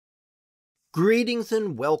Greetings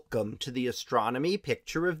and welcome to the Astronomy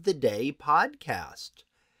Picture of the Day podcast.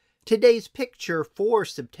 Today's picture for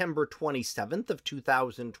September 27th of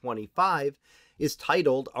 2025 is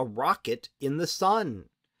titled A Rocket in the Sun.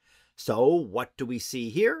 So what do we see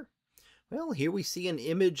here? Well, here we see an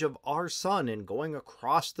image of our sun, and going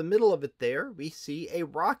across the middle of it there, we see a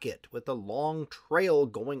rocket with a long trail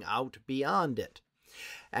going out beyond it.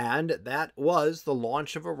 And that was the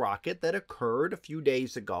launch of a rocket that occurred a few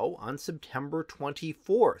days ago on September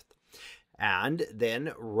 24th, and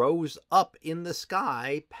then rose up in the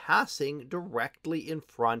sky, passing directly in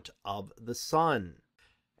front of the sun.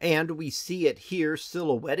 And we see it here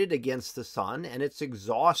silhouetted against the sun and its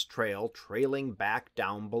exhaust trail trailing back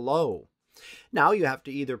down below. Now you have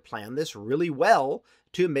to either plan this really well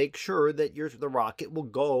to make sure that the rocket will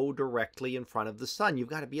go directly in front of the sun. You've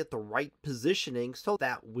got to be at the right positioning so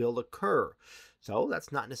that will occur. So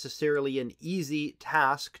that's not necessarily an easy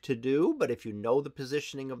task to do, but if you know the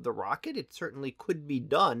positioning of the rocket, it certainly could be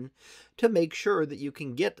done to make sure that you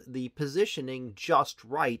can get the positioning just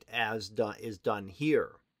right as is done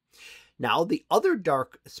here. Now, the other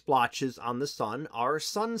dark splotches on the sun are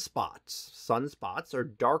sunspots. Sunspots are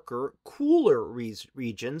darker, cooler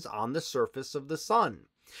regions on the surface of the sun.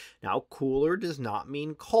 Now, cooler does not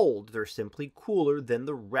mean cold. They're simply cooler than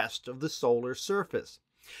the rest of the solar surface.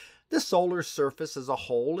 The solar surface as a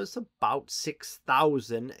whole is about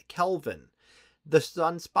 6,000 Kelvin. The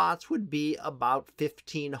sunspots would be about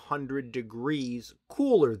 1,500 degrees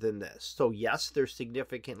cooler than this. So yes, they're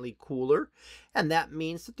significantly cooler, and that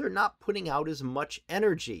means that they're not putting out as much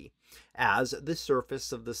energy as the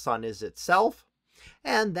surface of the sun is itself,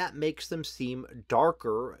 and that makes them seem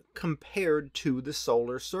darker compared to the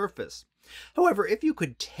solar surface. However, if you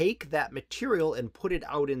could take that material and put it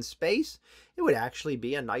out in space, it would actually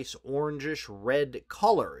be a nice orangish red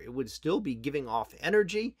color. It would still be giving off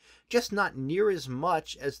energy, just not near as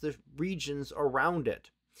much as the regions around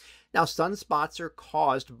it. Now, sunspots are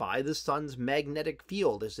caused by the sun's magnetic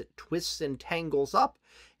field as it twists and tangles up,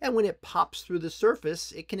 and when it pops through the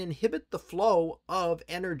surface, it can inhibit the flow of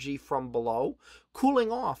energy from below,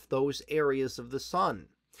 cooling off those areas of the sun.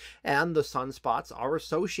 And the sunspots are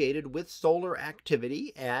associated with solar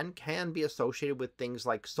activity and can be associated with things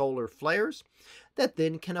like solar flares that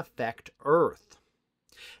then can affect Earth.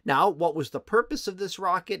 Now, what was the purpose of this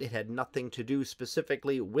rocket? It had nothing to do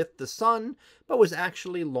specifically with the sun, but was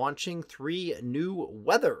actually launching 3 new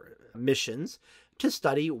weather missions to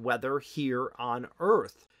study weather here on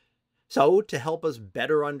Earth. So, to help us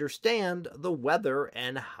better understand the weather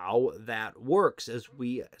and how that works as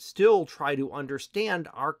we still try to understand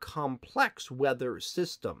our complex weather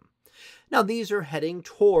system. Now, these are heading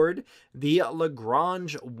toward the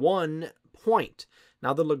Lagrange 1 point.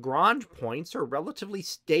 Now, the Lagrange points are relatively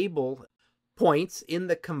stable points in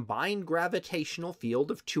the combined gravitational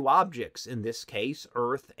field of 2 objects, in this case,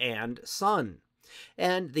 Earth and Sun.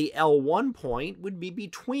 And the L1 point would be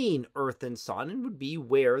between Earth and Sun and would be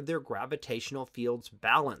where their gravitational fields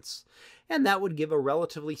balance. And that would give a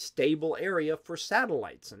relatively stable area for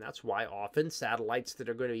satellites. And that's why often satellites that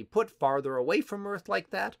are going to be put farther away from Earth like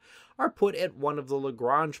that are put at one of the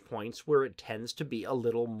Lagrange points where it tends to be a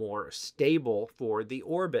little more stable for the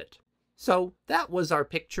orbit. So that was our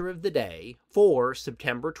picture of the day for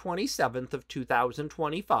September 27th of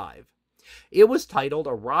 2025. It was titled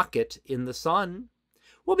A Rocket in the Sun.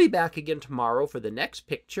 We'll be back again tomorrow for the next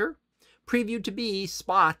picture, previewed to be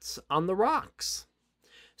spots on the rocks.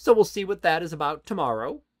 So we'll see what that is about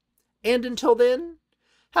tomorrow. And until then,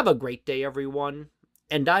 have a great day, everyone,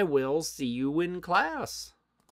 and I will see you in class.